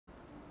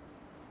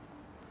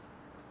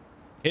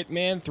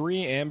Hitman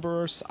 3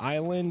 Ambrose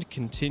Island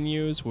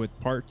continues with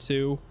part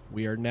 2.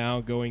 We are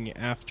now going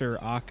after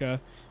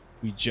Akka.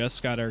 We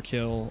just got our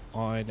kill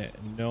on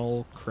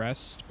Null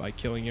Crest by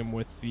killing him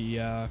with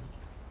the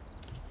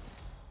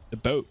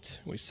boat.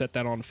 We set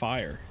that on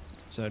fire.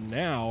 So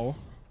now,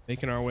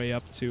 making our way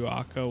up to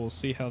Akka. We'll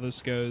see how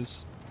this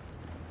goes.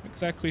 Not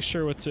exactly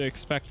sure what to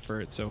expect for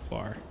it so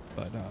far,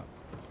 but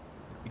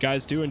if you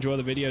guys do enjoy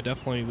the video,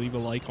 definitely leave a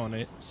like on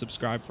it,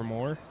 subscribe for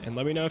more, and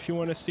let me know if you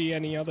want to see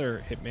any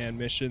other Hitman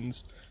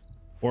missions,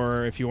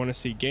 or if you want to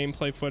see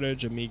gameplay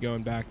footage of me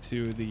going back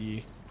to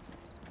the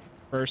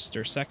first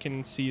or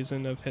second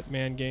season of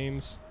Hitman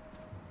games,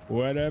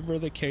 whatever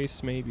the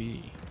case may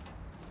be.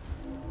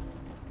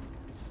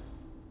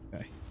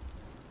 Okay.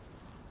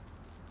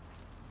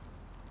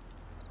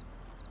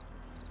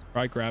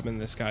 Try grabbing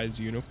this guy's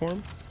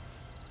uniform.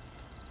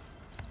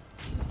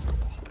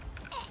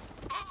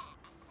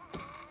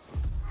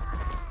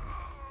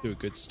 Do a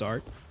good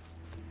start.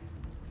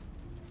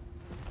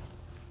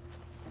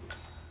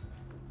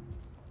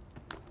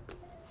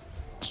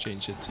 Let's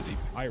change it to the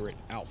pirate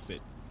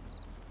outfit.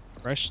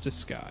 Fresh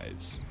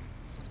disguise.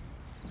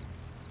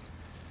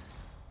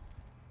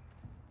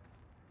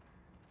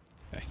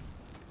 Okay.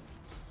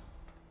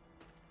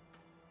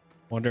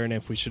 Wondering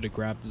if we should have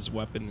grabbed his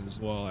weapon as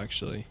well,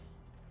 actually.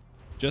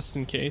 Just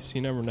in case,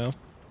 you never know.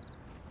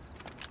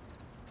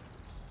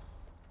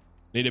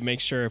 Need to make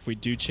sure if we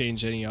do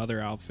change any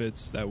other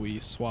outfits that we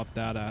swap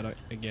that out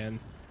again.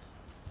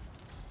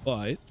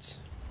 But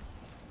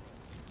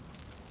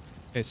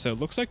okay, so it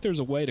looks like there's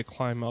a way to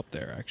climb up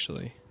there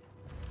actually.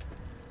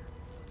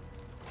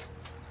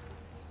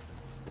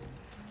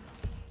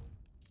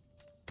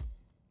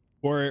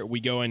 Before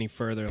we go any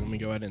further, let me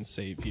go ahead and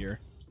save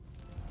here.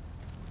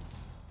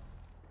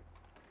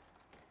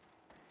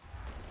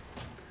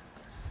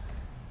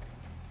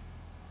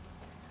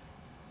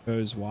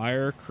 Goes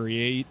wire,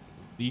 create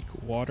leak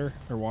water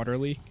or water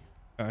leak.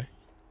 Okay.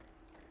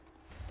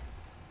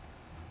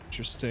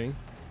 Interesting.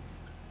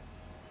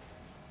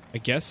 I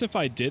guess if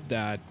I did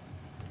that,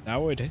 that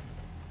would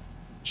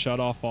shut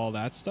off all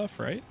that stuff,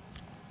 right?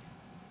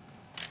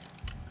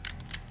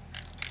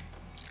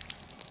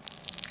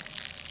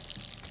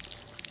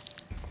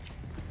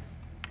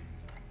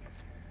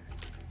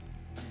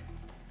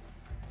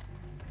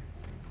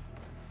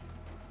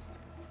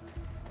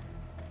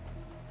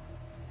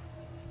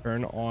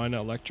 Turn on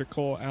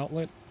electrical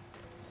outlet.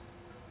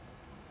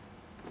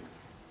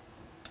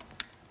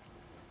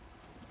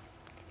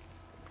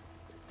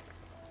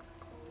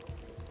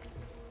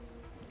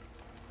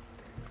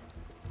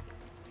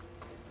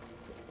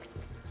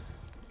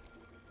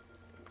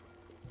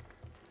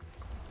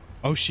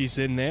 Oh, she's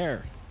in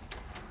there.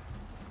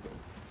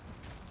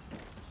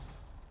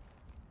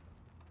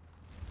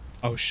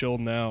 Oh, she'll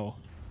know.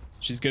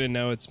 She's gonna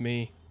know it's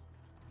me.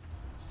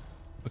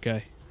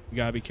 Okay, we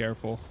gotta be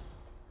careful.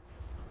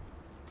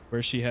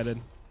 Where's she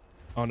headed?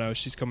 Oh no,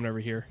 she's coming over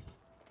here.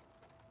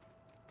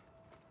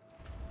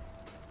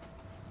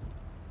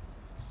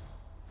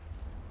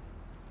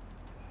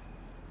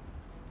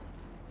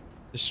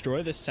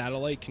 Destroy the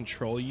satellite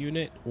control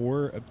unit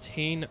or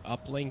obtain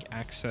uplink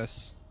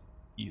access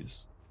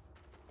keys.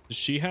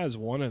 She has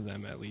one of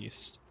them at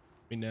least.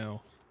 We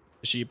know.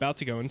 Is she about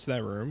to go into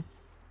that room?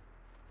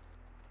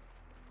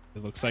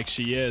 It looks like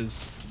she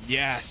is.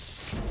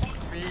 Yes!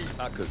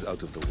 Akka's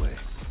out of the way.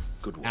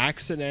 Good work.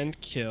 Accident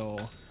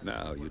kill.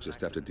 Now you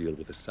just have to deal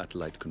with the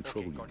satellite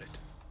control unit.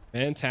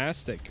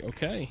 Fantastic.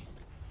 Okay.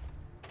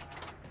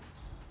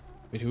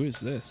 Wait, who is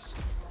this?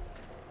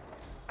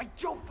 I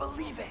don't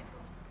believe it.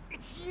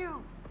 It's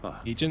you. Ah,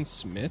 Agent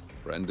Smith?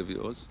 friend of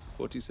yours,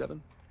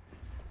 47?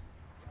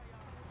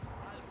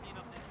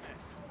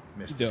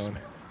 Mr.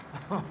 Smith.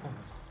 Oh,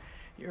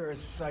 you're a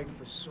sight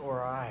for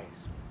sore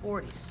eyes.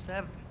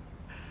 47.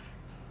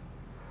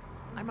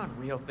 I'm on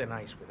real thin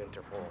ice with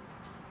Interpol.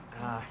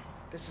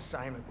 This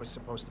assignment was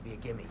supposed to be a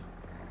gimme.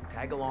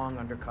 Tag along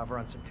undercover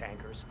on some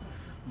tankers,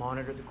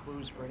 monitor the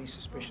crews for any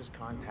suspicious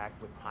contact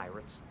with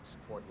pirates,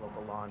 support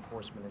local law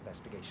enforcement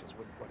investigations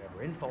with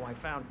whatever info I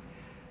found.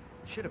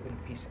 Should have been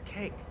a piece of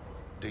cake.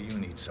 Do you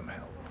need some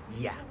help?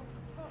 Yeah.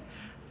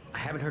 I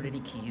haven't heard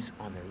any keys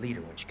on their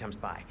leader when she comes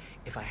by.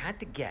 If I had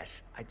to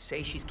guess, I'd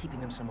say she's keeping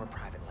them somewhere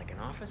private, like an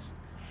office.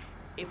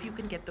 If you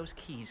can get those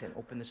keys and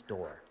open this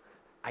door,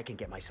 I can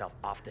get myself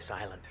off this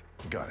island.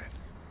 Got it.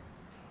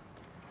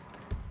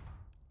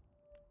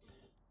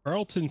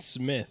 Carlton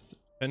Smith.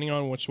 Depending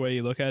on which way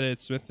you look at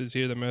it, Smith is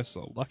here the most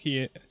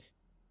lucky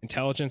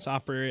intelligence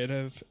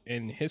operative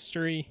in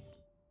history.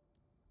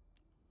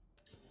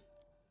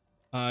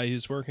 He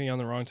was working on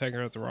the wrong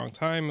tanker at the wrong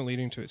time,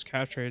 leading to his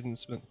capture. And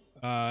Smith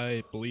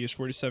believes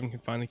 47 can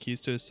find the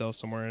keys to his cell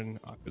somewhere in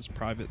his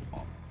private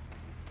vault.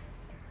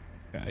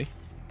 Okay.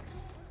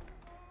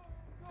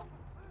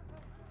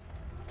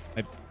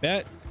 I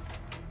bet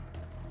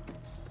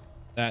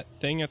that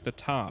thing at the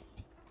top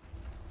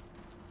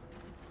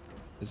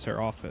is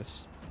her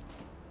office.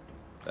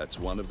 That's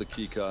one of the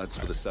key cards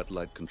for the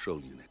satellite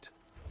control unit.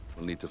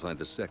 We'll need to find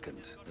the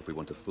second if we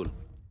want to full.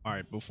 All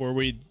right, before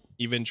we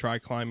even try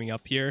climbing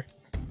up here,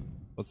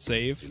 Let's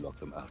save. We lock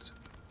them out.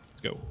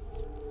 Let's go.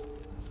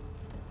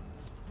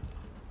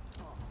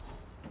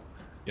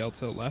 Yell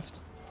to the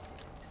left.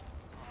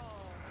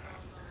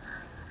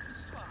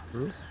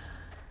 Through.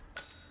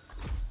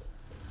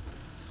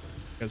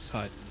 Guess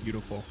hut.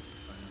 Beautiful.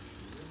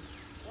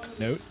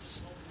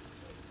 Notes.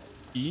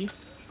 E.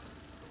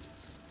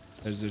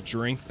 There's a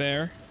drink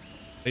there.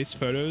 Face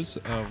photos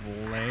of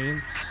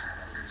Lance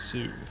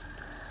Sue.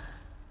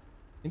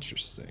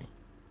 Interesting.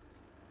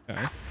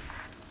 Okay.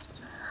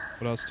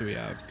 What else do we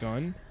have?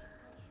 Gun.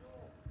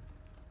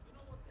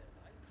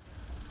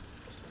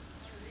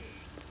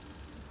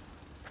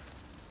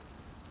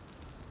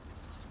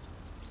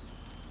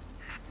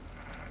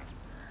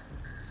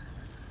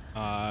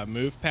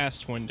 Move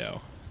past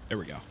window. There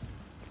we go.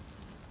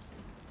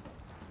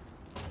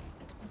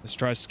 Let's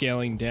try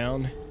scaling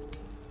down.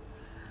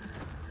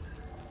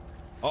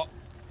 Oh.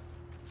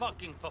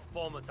 Fucking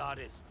performance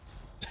artist.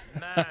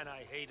 Man,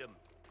 I hate him.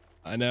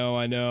 I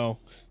know.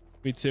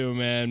 Me too,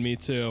 man. Me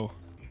too.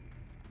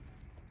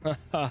 Okay.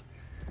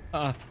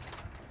 All right,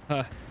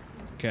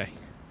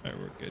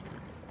 we're good.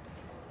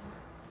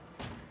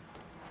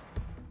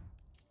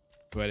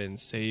 Go ahead and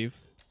save.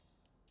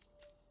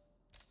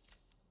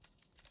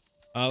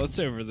 Let's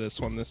over this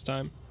one this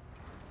time.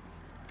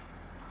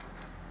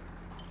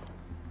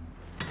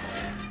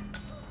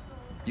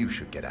 You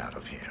should get out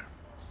of here.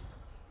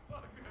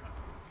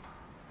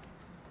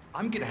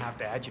 I'm gonna have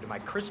to add you to my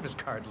Christmas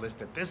card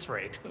list at this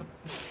rate.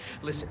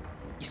 Listen,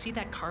 you see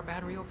that car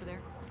battery over there?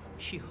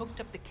 She hooked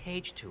up the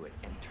cage to it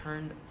and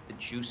turned the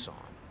juice on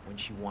when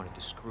she wanted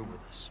to screw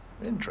with us.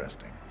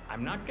 Interesting.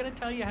 I'm not gonna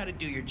tell you how to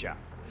do your job,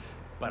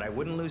 but I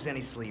wouldn't lose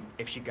any sleep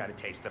if she got a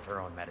taste of her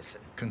own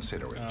medicine.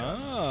 Consider it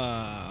done.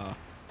 Ah.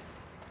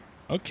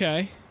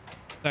 Okay.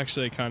 It's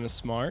actually kind of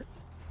smart.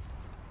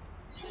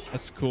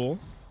 That's cool.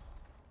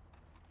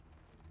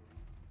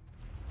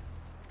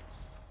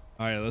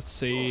 All right, let's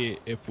see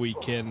if we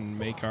can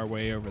make our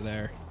way over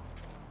there.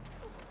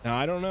 Now,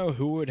 I don't know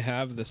who would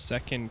have the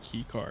second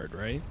key card,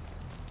 right?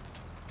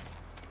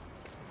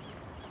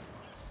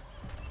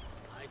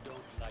 I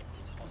don't like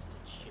this hostage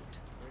shit.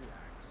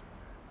 Relax.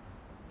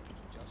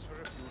 Just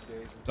for a few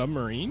days.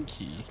 Submarine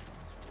key.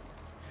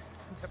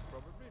 They're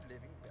probably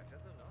living better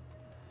than us.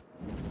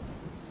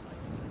 He's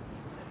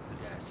selling the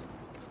gas.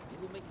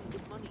 Maybe we're making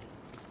good money.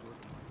 It's good.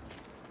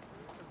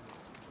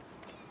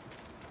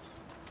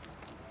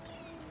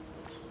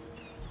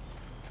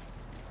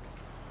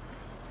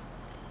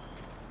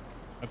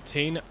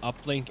 Obtain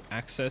uplink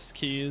access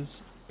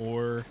keys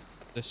or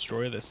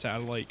destroy the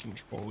satellite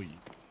control unit.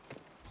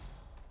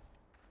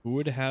 Who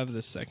would have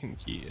the second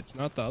key? It's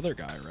not the other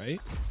guy, right?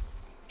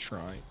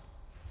 Trying.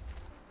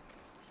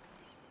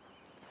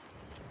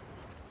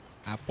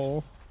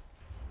 Apple.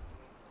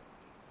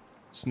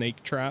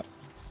 Snake trap.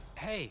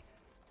 Hey,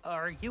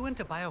 are you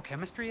into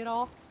biochemistry at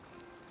all?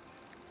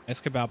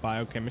 Ask about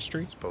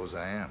biochemistry. Suppose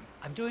I am.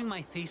 I'm doing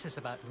my thesis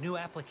about new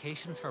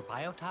applications for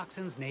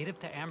biotoxins native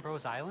to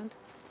Ambrose Island.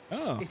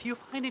 Oh. If you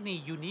find any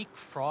unique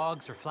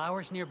frogs or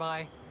flowers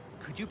nearby,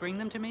 could you bring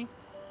them to me?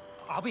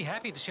 I'll be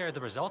happy to share the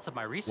results of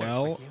my research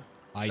Well, with you.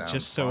 I Sounds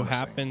just so promising.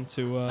 happen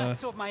to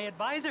That's what my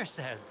advisor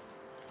says.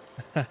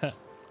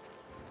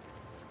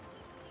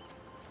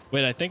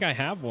 wait, I think I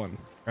have one,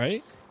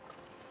 right?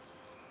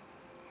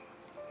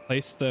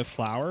 Place the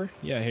flower.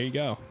 Yeah, here you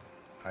go.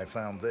 I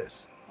found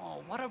this.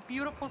 Oh, what a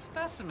beautiful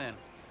specimen.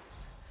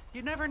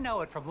 You never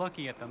know it from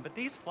looking at them, but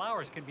these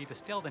flowers can be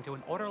distilled into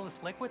an odorless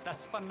liquid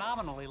that's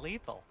phenomenally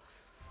lethal.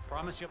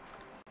 Promise you.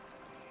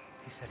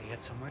 He said he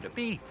had somewhere to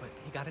be, but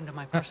he got into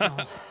my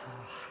personal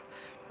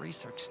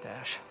research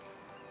stash.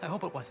 I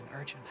hope it wasn't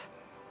urgent.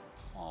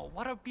 Oh,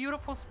 what a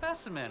beautiful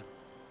specimen.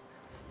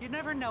 You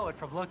never know it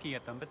from looking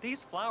at them, but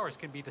these flowers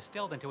can be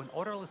distilled into an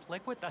odorless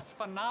liquid that's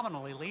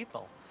phenomenally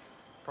lethal.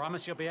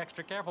 Promise you'll be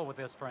extra careful with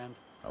this, friend.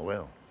 I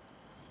will.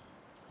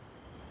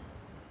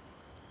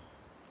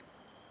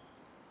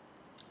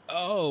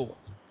 Oh,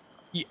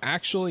 he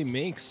actually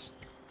makes.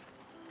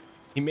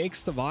 He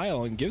makes the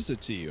vial and gives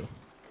it to you.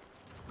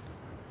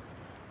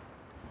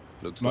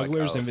 Looks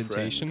Smuggler's like our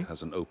invitation. friend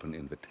has an open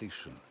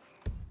invitation.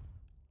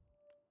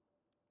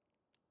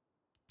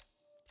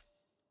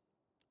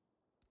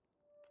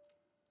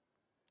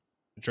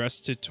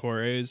 Addressed to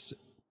Torres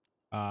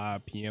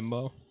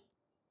Piembo.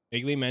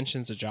 Vaguely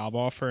mentions a job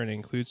offer and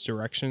includes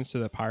directions to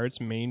the pirates'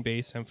 main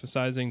base,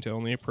 emphasizing to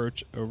only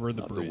approach over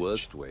the Not bridge. the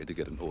worst way to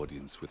get an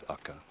audience with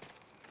Akka.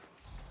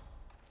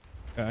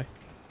 Okay.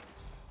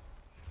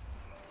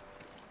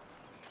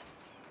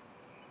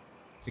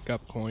 Pick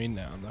up coin?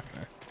 No, I'm not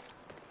gonna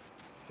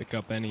pick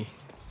up any.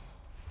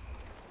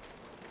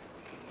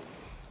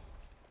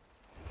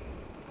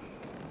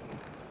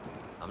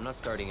 I'm not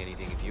starting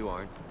anything if you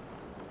aren't.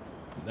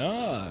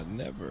 Nah,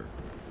 never.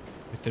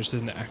 If there's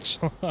an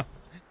actual.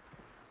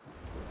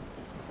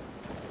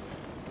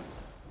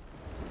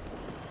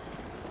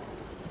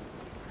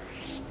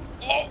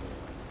 Oh!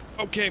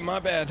 Okay, my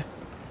bad.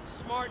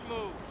 Smart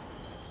move.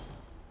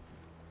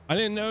 I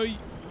didn't know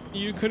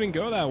you couldn't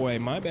go that way.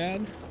 My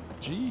bad.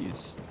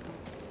 Jeez.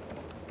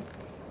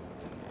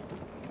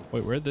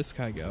 Wait, where'd this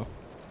guy go?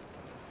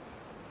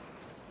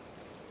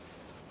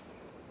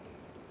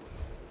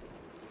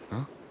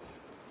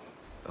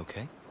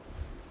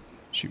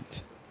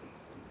 Shoot.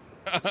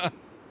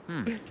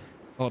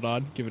 Hold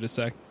on, give it a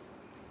sec.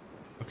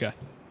 Okay.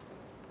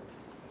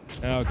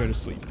 Now I'll go to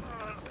sleep.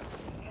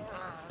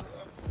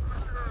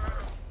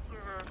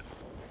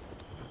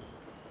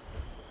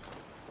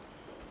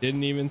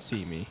 Didn't even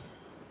see me.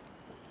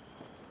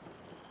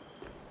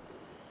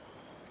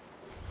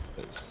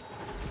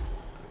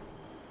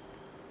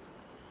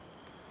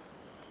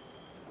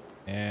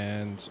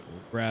 And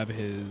we'll grab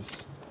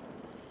his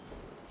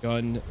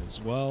gun as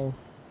well.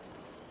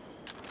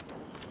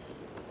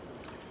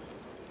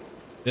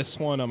 This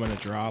one I'm gonna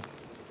drop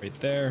right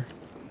there.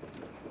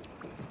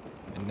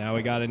 And now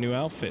we got a new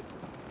outfit.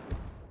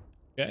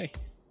 Okay.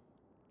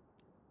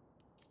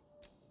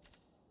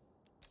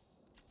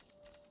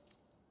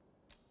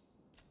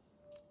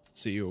 Let's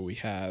see what we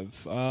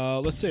have.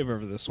 Let's save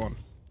over this one.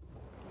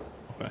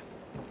 Okay.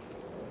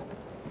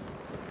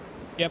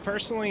 Yeah,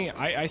 personally,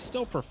 I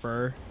still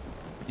prefer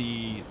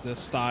the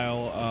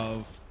style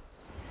of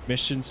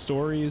mission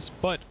stories,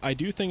 but I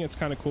do think it's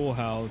kind of cool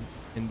how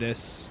in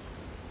this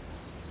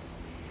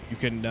you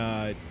can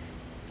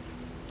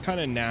kind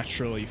of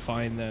naturally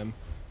find them.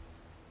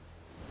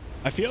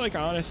 I feel like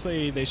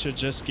honestly they should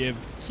just keep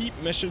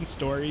mission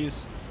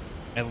stories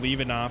and leave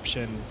an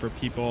option for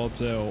people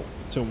to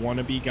want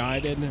to be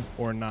guided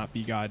or not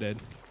be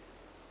guided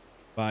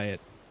by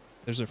it.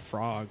 There's a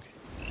frog.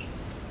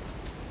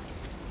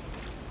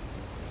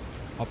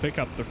 I'll pick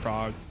up the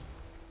frog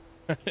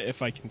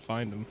if I can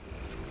find him.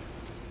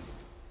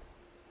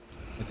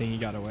 I think he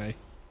got away.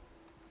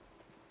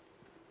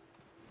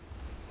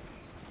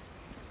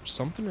 There's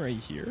something right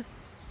here.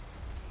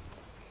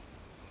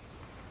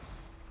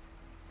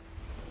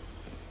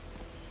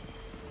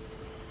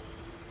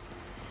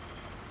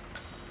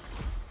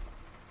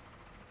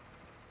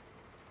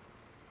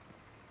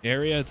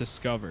 Area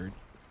discovered.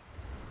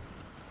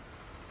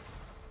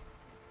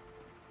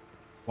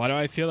 Why do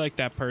I feel like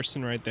that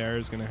person right there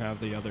is gonna have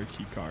the other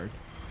key card?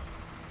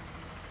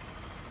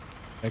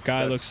 That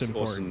guy looks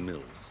important. Orson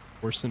Mills.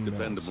 Orson Mills.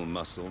 Dependable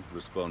muscle,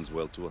 responds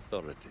well to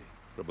authority.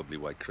 Probably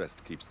why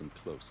Crest keeps him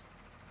close.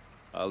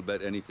 I'll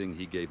bet anything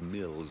he gave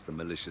Mills the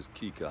malicious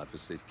keycard for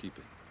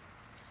safekeeping.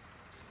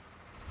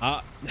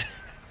 I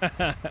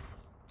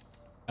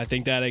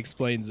think that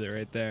explains it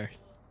right there.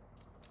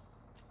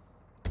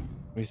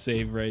 We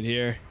save right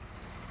here.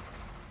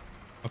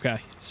 Okay,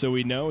 so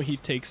we know he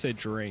takes a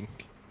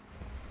drink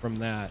from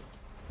that.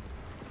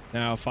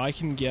 Now, if I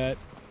can get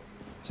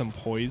some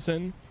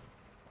poison,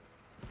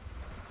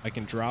 I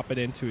can drop it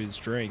into his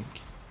drink.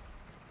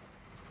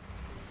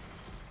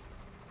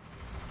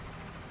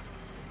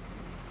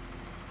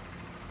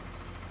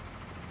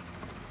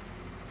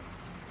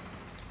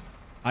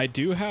 I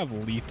do have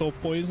lethal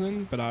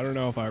poison, but I don't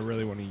know if I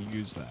really want to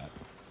use that.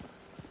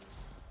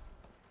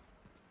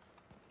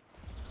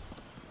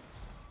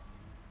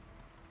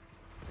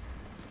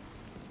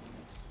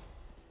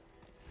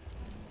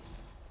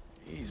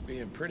 He's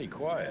being pretty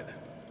quiet.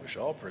 Wish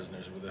all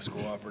prisoners were this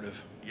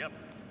cooperative. Yep.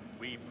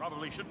 We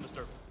probably shouldn't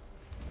disturb.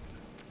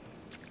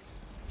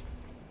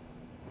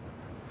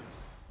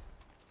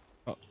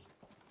 Oh.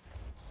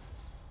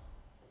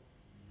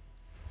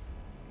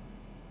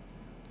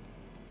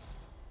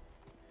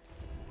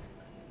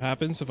 What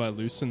happens if I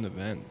loosen the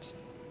vent?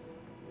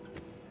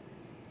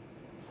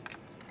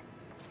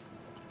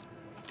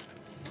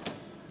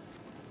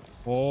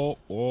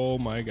 Oh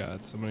my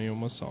god, somebody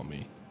almost saw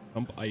me.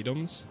 Dump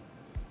items.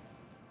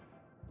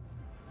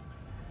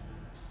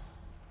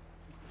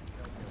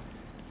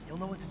 You'll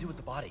know what to do with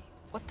the body.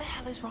 What the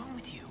hell is wrong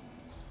with you?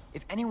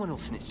 If anyone will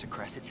snitch to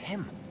Crest, it's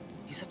him.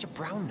 He's such a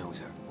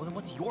brown-noser. Well, then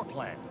what's your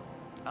plan?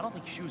 I don't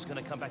think Shu's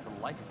gonna come back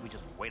to life if we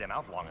just wait him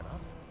out long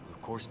enough.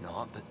 Of course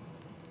not, but...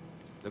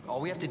 Look,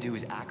 all we have to do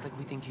is act like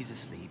we think he's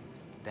asleep.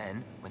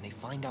 Then, when they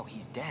find out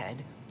he's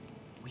dead,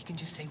 we can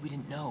just say we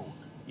didn't know.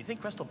 You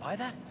think Crest will buy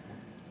that?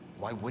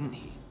 Why wouldn't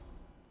he?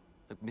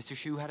 Look, Mr.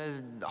 Shu had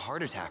a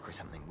heart attack or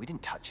something. We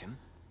didn't touch him.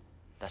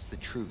 That's the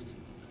truth.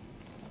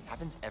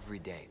 Happens every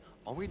day.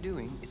 All we're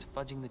doing is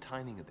fudging the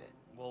timing a bit.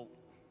 Well,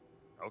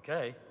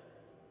 okay.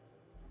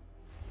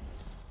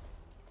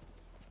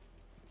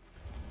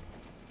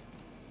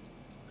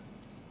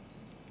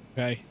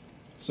 Okay,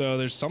 so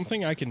there's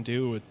something I can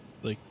do with,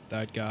 like,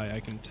 that guy. I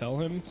can tell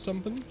him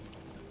something.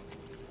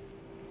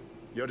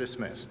 You're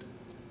dismissed.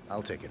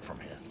 I'll take it from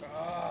here.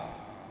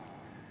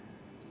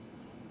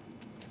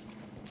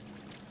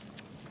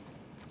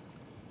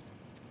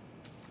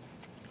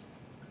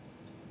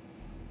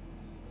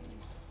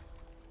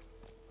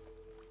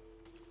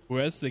 Who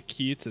has the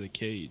key to the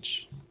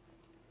cage?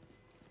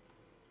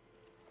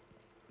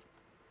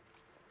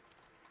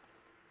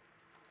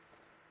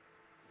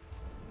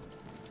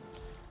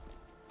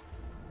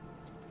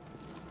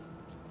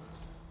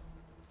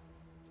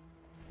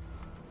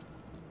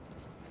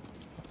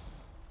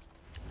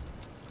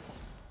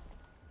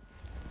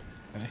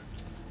 Okay.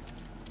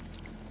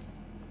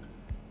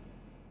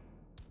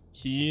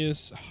 Key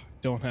is...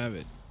 don't have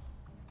it.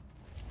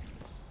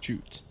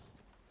 Shoot.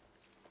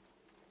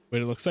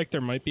 Wait, it looks like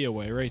there might be a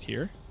way right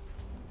here.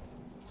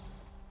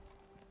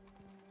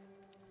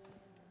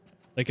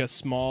 Like a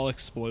small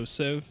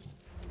explosive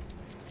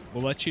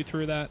will let you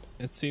through that,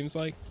 it seems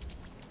like.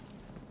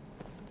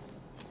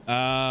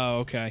 Oh,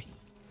 okay.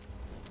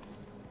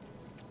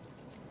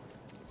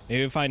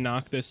 Maybe if I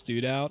knock this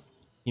dude out,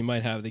 he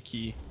might have the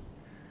key.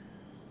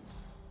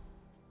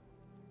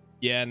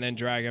 Yeah, and then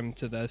drag him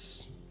to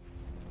this.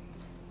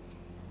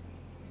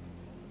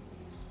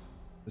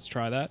 Let's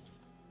try that.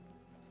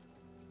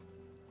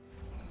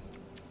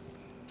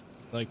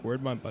 Like,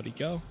 where'd my buddy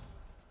go?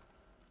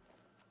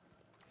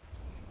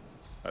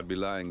 I'd be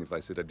lying if I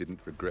said I didn't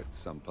regret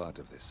some part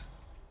of this.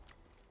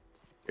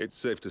 It's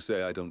safe to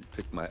say I don't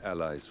pick my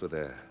allies for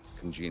their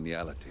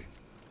congeniality,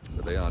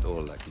 but they aren't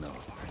all like Noah.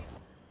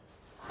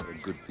 There are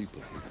good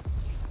people here.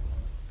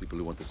 People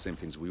who want the same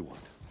things we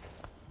want.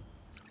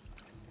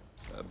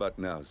 But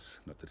now's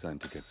not the time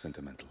to get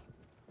sentimental.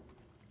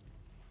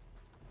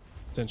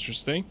 It's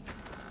interesting.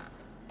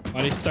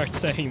 Why'd he start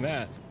saying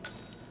that?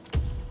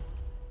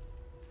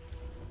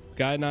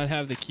 Guy not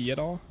have the key at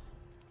all?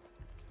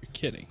 You're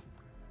kidding.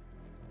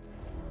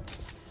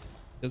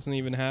 Doesn't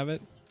even have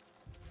it?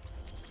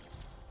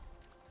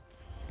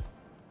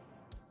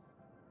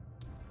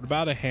 What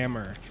about a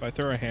hammer? If I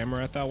throw a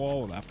hammer at that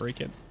wall, will that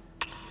break it?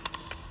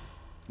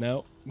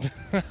 No.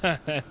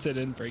 That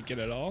didn't break it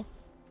at all.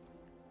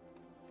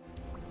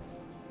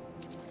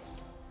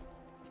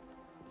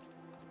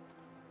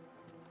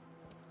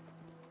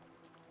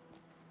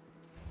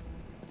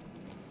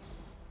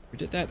 Where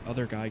did that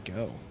other guy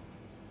go?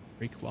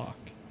 Break lock.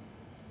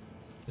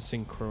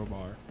 Missing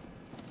crowbar.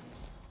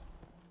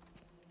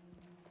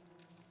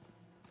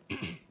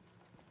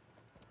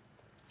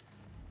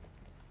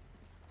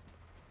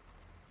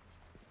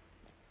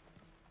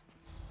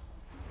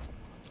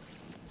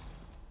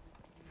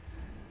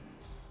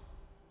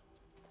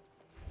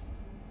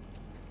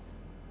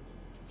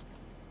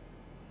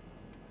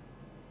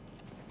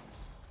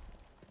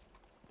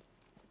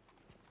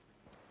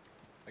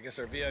 I guess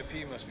our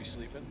VIP must be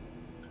sleeping.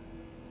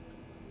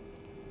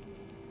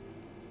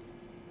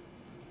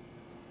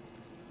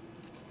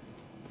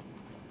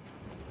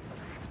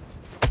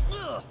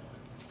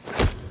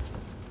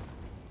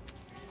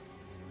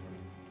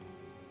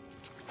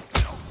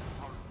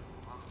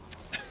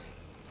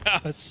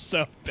 That was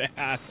so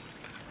bad.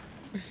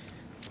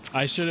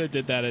 I should have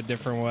did that a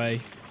different way.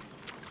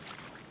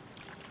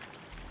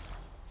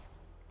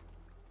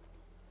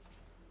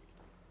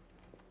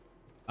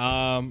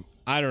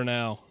 I don't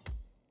know.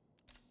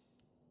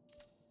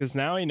 Because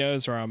now he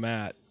knows where I'm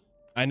at.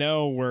 I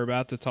know we're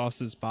about to toss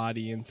his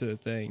body into the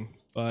thing,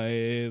 but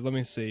let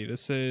me see.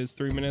 This is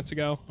 3 minutes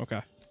ago.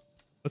 Okay.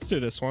 Let's do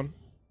this one.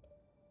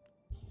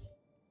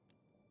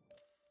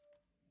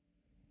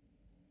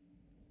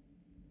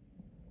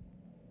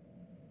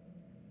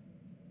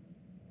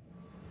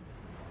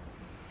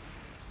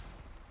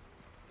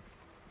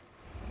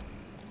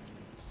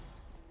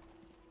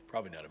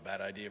 Probably not a bad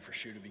idea for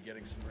Shu to be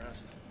getting some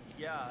rest.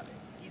 Yeah,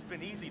 he's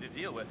been easy to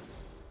deal with.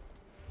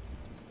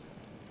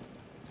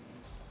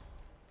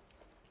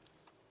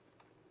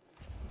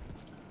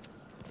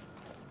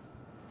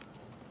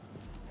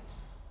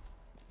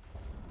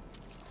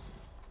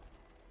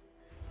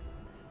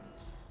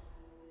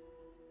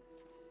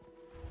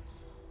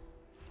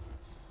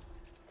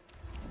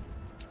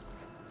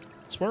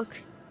 Let's work.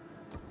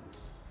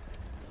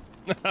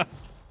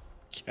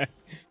 Okay.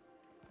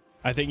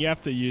 I think you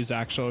have to use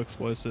actual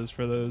explosives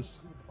for those.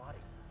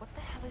 What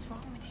the hell is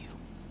wrong with you?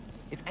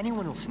 If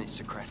anyone will snitch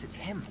to Crest, it's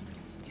him.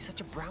 He's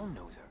such a brown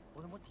noser.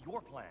 Well, then what's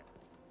your plan?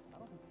 I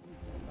don't think he's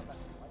gonna come back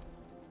to life.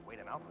 Wait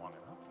him out long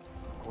enough.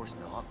 Of course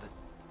not, but...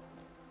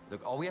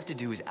 Look, all we have to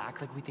do is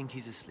act like we think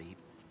he's asleep.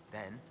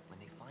 Then, when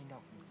they find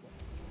out he's dead...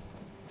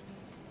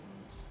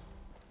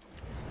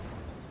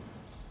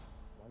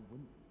 Why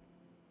wouldn't he?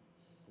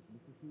 Because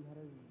Mr. Hugh had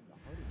a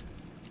heart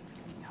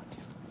attack.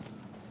 Touch him.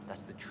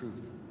 That's the truth.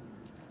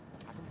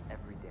 It happens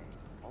every day.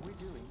 All we're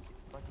doing is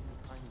fudging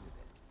the timing of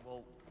it.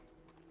 Well,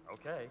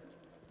 okay.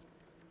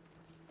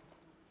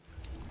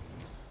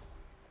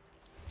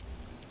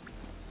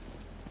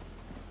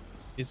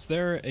 Is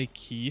there a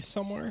key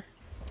somewhere?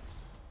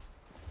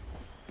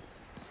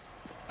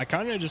 I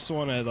kind of just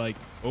want to like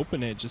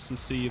open it just to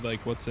see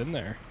like what's in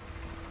there.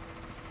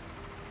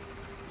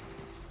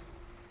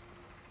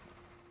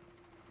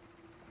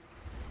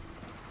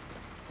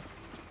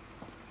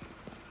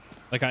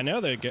 Like I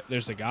know that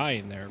there's a guy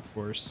in there, of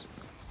course.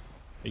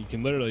 You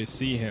can literally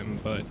see him,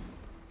 but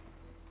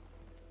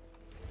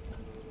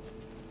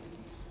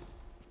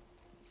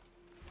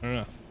I don't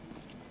know.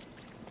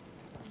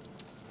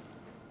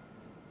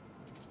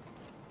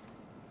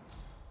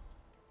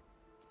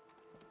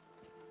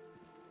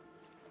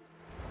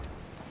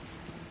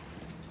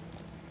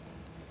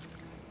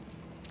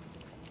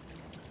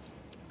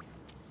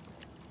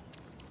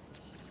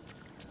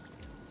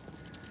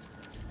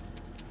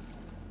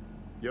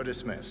 You're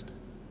dismissed.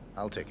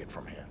 I'll take it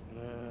from here.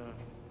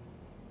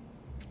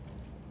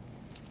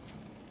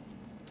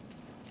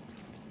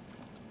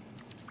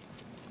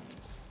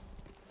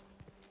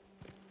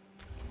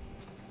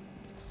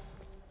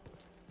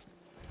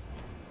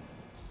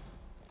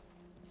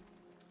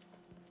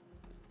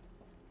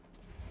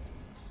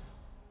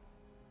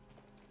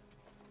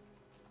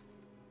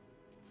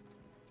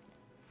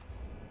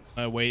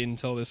 I wait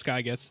until this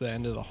guy gets to the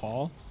end of the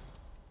hall.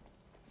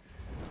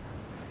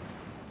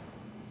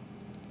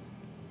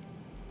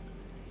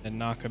 And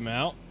knock him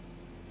out.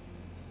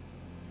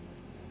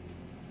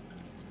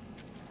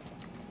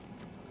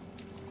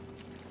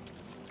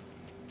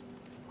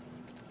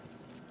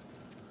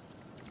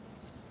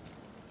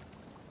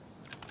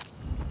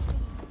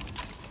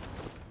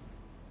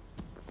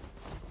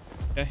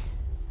 Okay.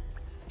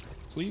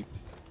 Sleep.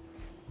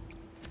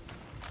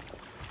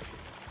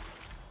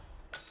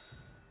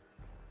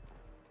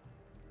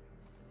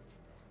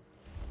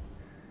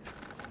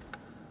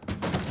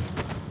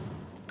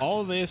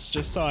 All this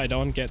just so I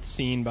don't get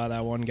seen by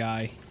that one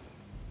guy.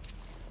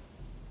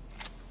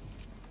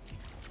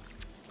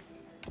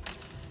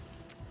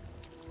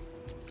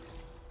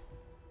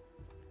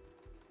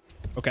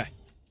 Okay.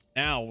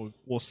 Now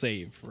we'll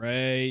save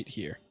right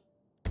here.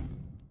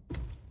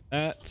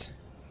 That.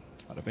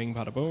 Bada bing,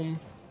 bada boom.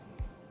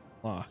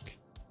 Lock.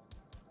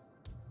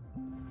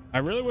 I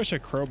really wish a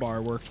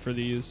crowbar worked for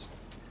these.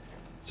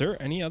 Is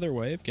there any other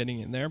way of getting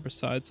in there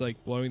besides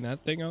like blowing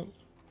that thing up?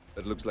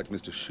 That looks like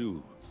Mr.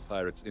 Shu,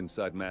 Pirate's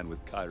inside man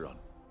with Chiron.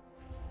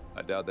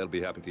 I doubt they'll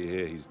be happy to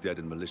hear he's dead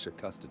in militia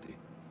custody.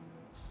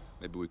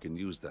 Maybe we can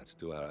use that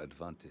to our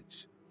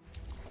advantage.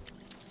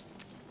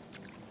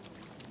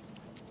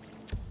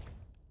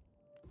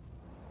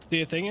 See,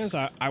 the thing is,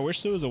 I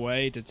wish there was a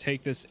way to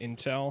take this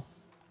intel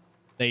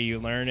that you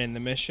learn in the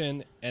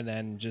mission and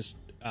then just,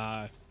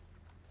 like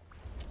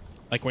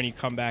when you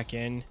come back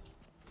in,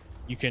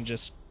 you can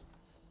just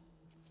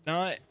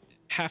not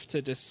have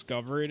to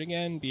discover it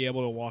again, be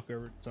able to walk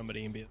over to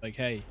somebody and be like,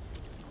 hey,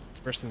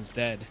 person's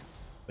dead.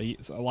 But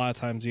a lot of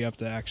times you have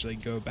to actually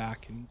go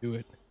back and do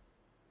it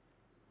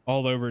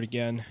all over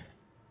again.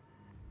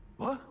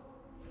 What?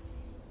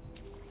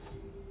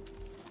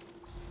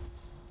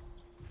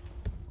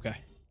 Okay.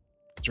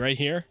 It's right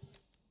here.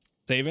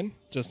 Saving,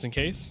 just in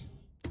case,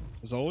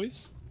 as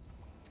always.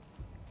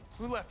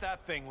 Who left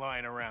that thing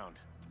lying around?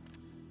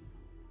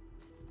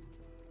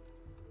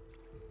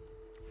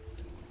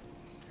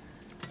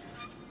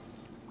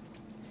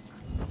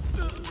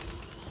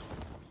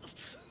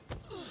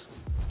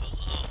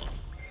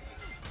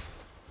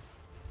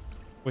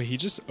 Wait, he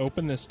just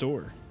opened this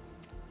door.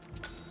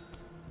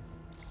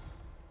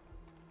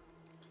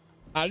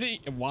 How did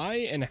he, why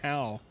and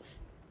how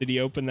did he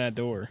open that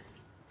door?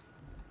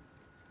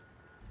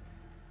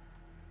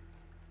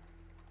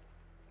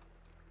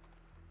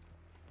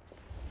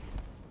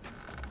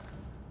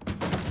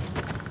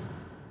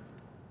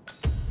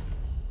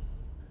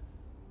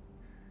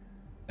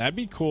 That'd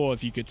be cool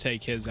if you could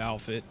take his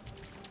outfit.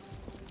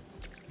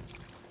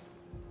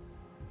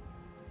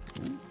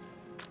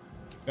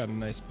 Got a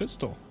nice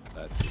pistol.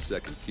 That's the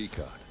second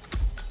keycard.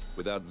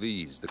 Without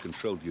these, the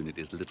control unit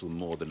is little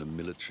more than a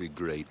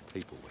military-grade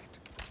paperweight.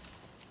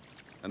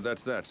 And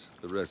that's that.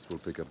 The rest will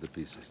pick up the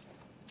pieces.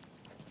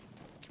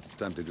 It's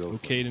time to go.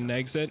 Locate an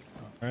exit.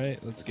 All right,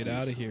 let's get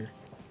out of here.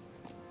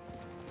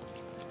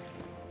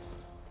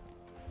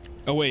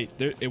 Oh wait,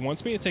 it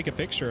wants me to take a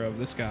picture of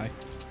this guy.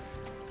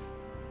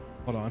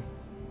 Hold on.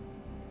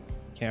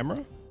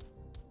 Camera?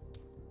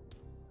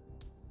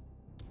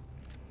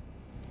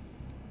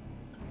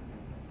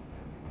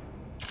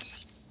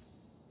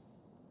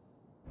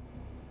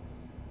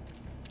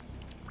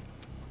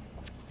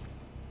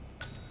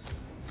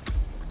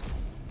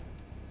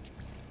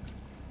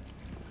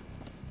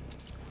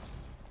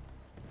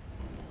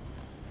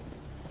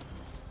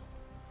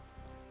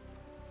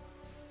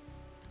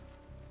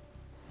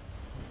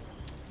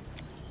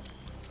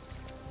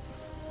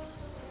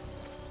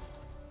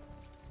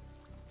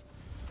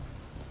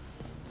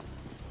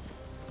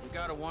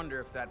 Gotta wonder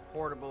if that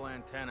portable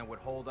antenna would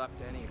hold up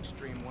to any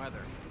extreme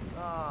weather.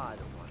 Ah, I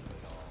don't wonder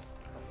at all.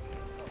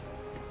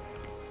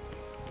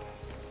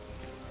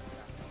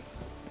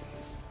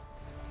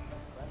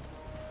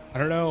 I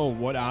don't know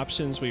what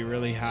options we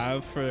really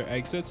have for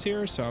exits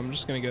here, so I'm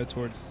just gonna go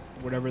towards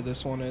whatever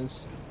this one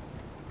is.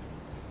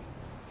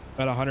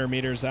 About 100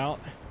 meters out.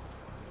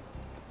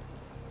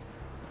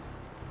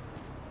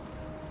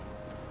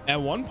 At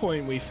one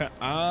point we found,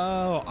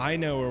 oh, I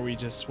know where we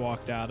just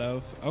walked out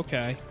of.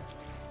 Okay.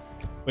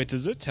 Wait,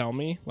 does it tell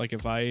me, like,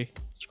 if I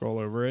scroll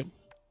over it?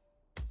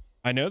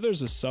 I know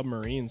there's a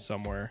submarine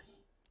somewhere.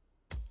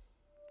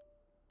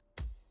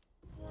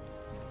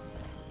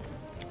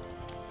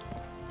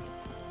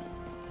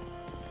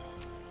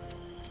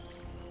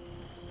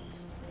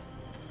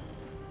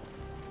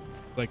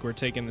 Like we're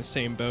taking the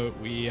same boat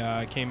we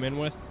came in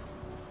with.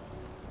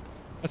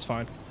 That's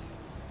fine.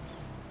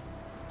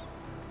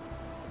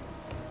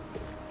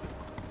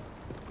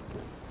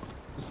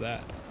 What's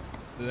that?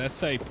 Did that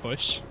say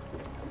push?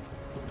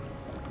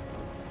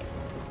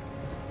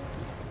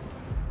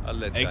 I'll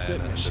let Exit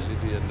Diana and mission.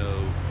 Olivia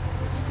know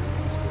we're still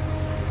in this boat.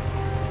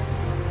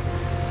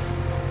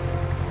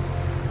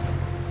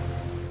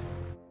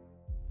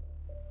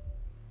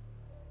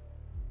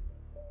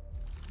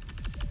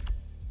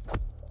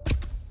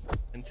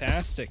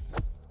 Fantastic.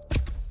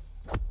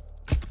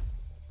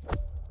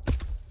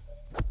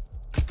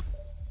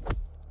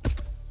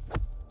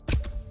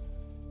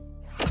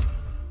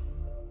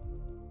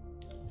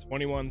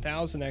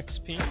 21,000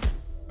 XP.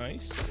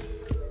 Nice.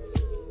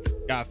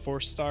 Got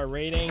 4-star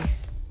rating.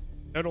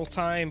 Total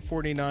time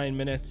 49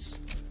 minutes.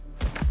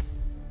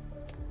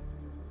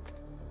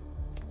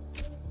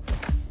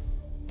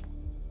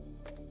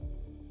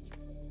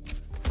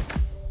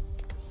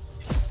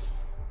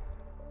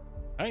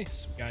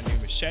 Nice. We got a new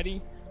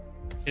machete.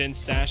 Hidden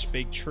stash,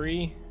 big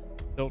tree.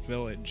 Built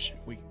village.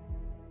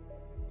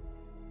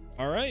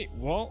 All right.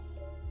 Well,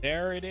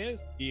 there it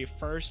is. The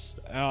first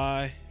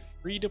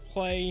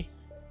free-to-play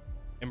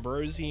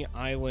Ambrose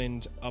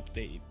Island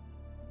update.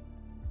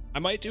 I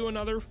might do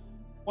another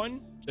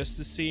one just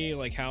to see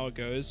like how it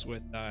goes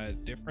with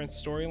different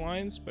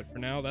storylines, but for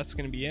now that's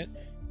going to be it.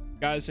 If you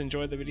guys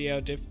enjoyed the video,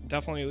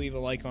 definitely leave a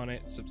like on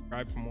it,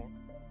 subscribe for more,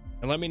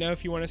 and let me know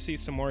if you want to see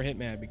some more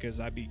Hitman,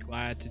 because I'd be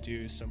glad to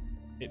do some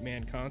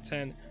Hitman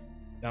content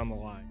down the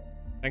line.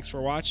 Thanks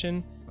for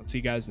watching. I'll see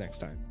you guys next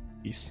time.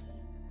 Peace.